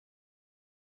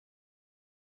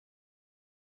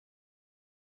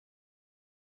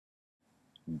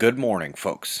Good morning,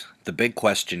 folks. The big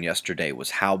question yesterday was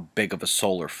how big of a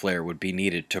solar flare would be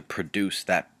needed to produce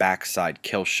that backside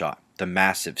kill shot, the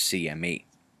massive CME.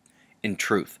 In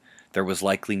truth, there was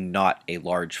likely not a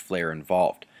large flare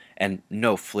involved, and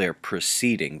no flare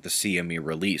preceding the CME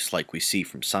release like we see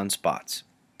from sunspots.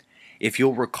 If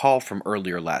you'll recall from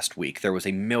earlier last week, there was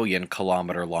a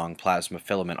million-kilometer-long plasma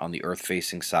filament on the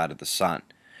Earth-facing side of the Sun.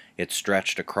 It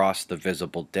stretched across the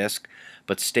visible disk,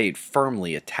 but stayed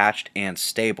firmly attached and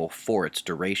stable for its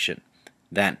duration.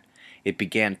 Then, it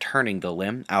began turning the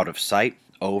limb out of sight,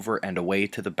 over and away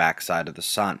to the backside of the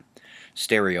Sun.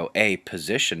 Stereo A,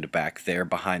 positioned back there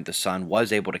behind the Sun,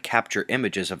 was able to capture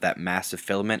images of that massive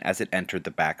filament as it entered the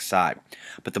backside.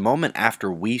 But the moment after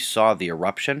we saw the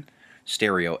eruption,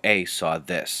 Stereo A saw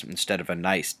this. Instead of a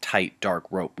nice, tight, dark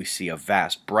rope, we see a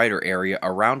vast, brighter area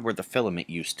around where the filament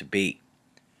used to be.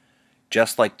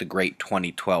 Just like the great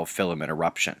 2012 filament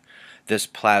eruption, this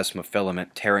plasma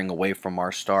filament tearing away from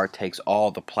our star takes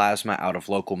all the plasma out of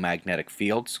local magnetic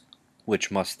fields,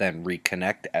 which must then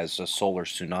reconnect as a solar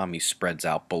tsunami spreads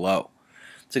out below.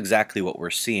 It's exactly what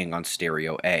we're seeing on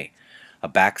Stereo A, a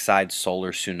backside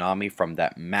solar tsunami from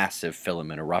that massive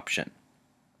filament eruption.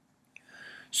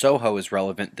 SOHO is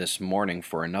relevant this morning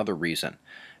for another reason: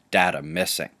 data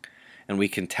missing. And we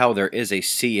can tell there is a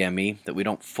CME that we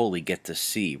don't fully get to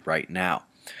see right now.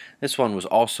 This one was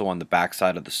also on the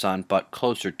backside of the Sun, but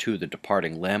closer to the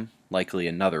departing limb, likely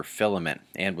another filament,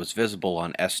 and was visible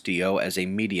on SDO as a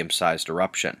medium-sized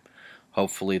eruption.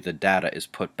 Hopefully the data is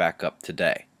put back up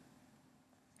today.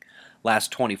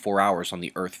 Last 24 hours on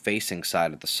the Earth-facing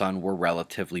side of the Sun were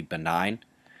relatively benign.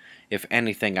 If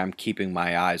anything, I'm keeping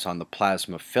my eyes on the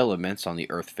plasma filaments on the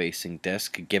Earth-facing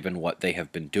disk, given what they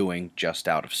have been doing just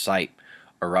out of sight.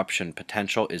 Eruption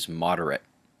potential is moderate.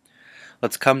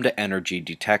 Let's come to energy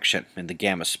detection. In the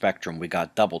gamma spectrum, we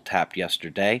got double-tapped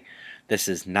yesterday. This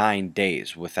is 9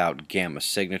 days without gamma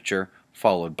signature,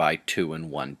 followed by 2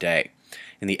 in 1 day.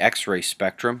 In the X-ray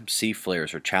spectrum,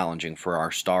 C-flares are challenging for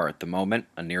our star at the moment.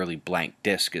 A nearly blank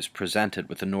disk is presented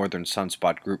with the northern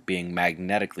sunspot group being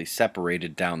magnetically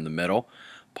separated down the middle,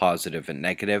 positive and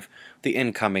negative, the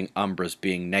incoming umbras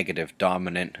being negative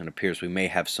dominant, and appears we may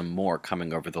have some more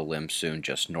coming over the limb soon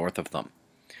just north of them.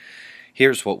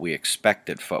 Here's what we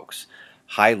expected, folks.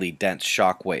 Highly dense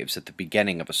shock waves at the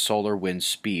beginning of a solar wind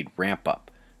speed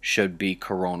ramp-up. Should be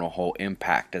coronal hole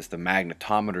impact, as the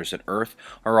magnetometers at Earth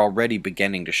are already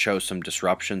beginning to show some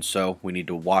disruption, so we need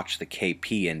to watch the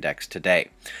KP index today.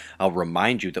 I'll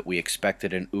remind you that we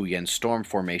expected an Uyen storm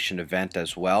formation event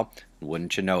as well.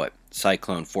 Wouldn't you know it,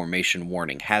 cyclone formation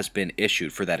warning has been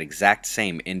issued for that exact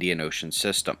same Indian Ocean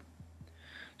system.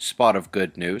 Spot of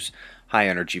good news: high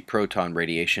energy proton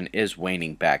radiation is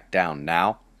waning back down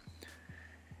now.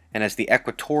 And as the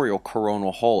equatorial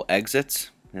coronal hole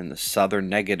exits, and the southern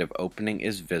negative opening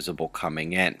is visible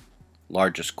coming in.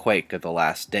 Largest quake of the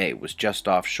last day was just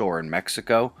offshore in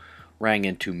Mexico, rang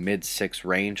into mid-6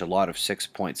 range, a lot of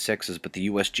 6.6s, but the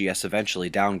USGS eventually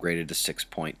downgraded to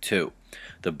 6.2.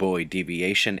 The buoy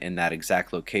deviation in that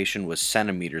exact location was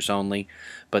centimeters only,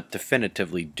 but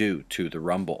definitively due to the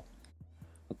rumble.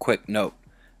 A quick note: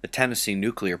 the Tennessee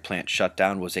nuclear plant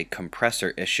shutdown was a compressor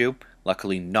issue,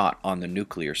 luckily not on the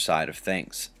nuclear side of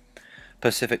things.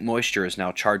 Pacific moisture is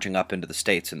now charging up into the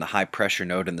states, and the high-pressure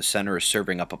node in the center is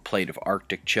serving up a plate of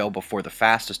Arctic chill before the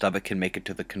fastest of it can make it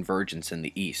to the convergence in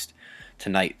the east.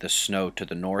 Tonight, the snow to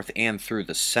the north and through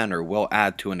the center will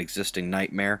add to an existing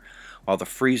nightmare, while the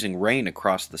freezing rain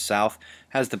across the south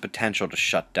has the potential to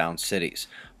shut down cities.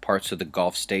 Parts of the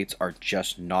Gulf states are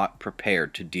just not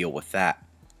prepared to deal with that.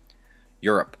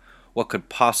 Europe. What could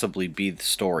possibly be the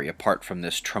story apart from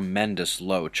this tremendous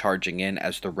low charging in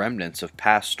as the remnants of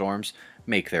past storms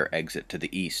make their exit to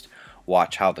the east?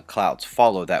 Watch how the clouds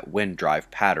follow that wind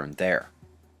drive pattern there.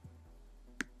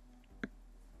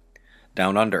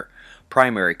 Down under,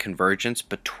 primary convergence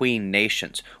between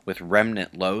nations with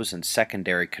remnant lows and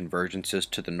secondary convergences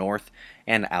to the north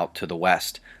and out to the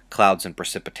west. Clouds and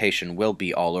precipitation will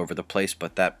be all over the place,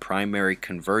 but that primary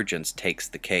convergence takes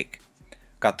the cake.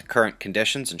 Got the current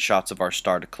conditions and shots of our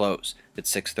star to close. It's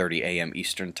 6:30 a.m.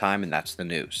 Eastern Time, and that's the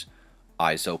news.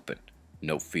 Eyes open.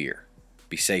 No fear.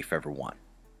 Be safe, everyone.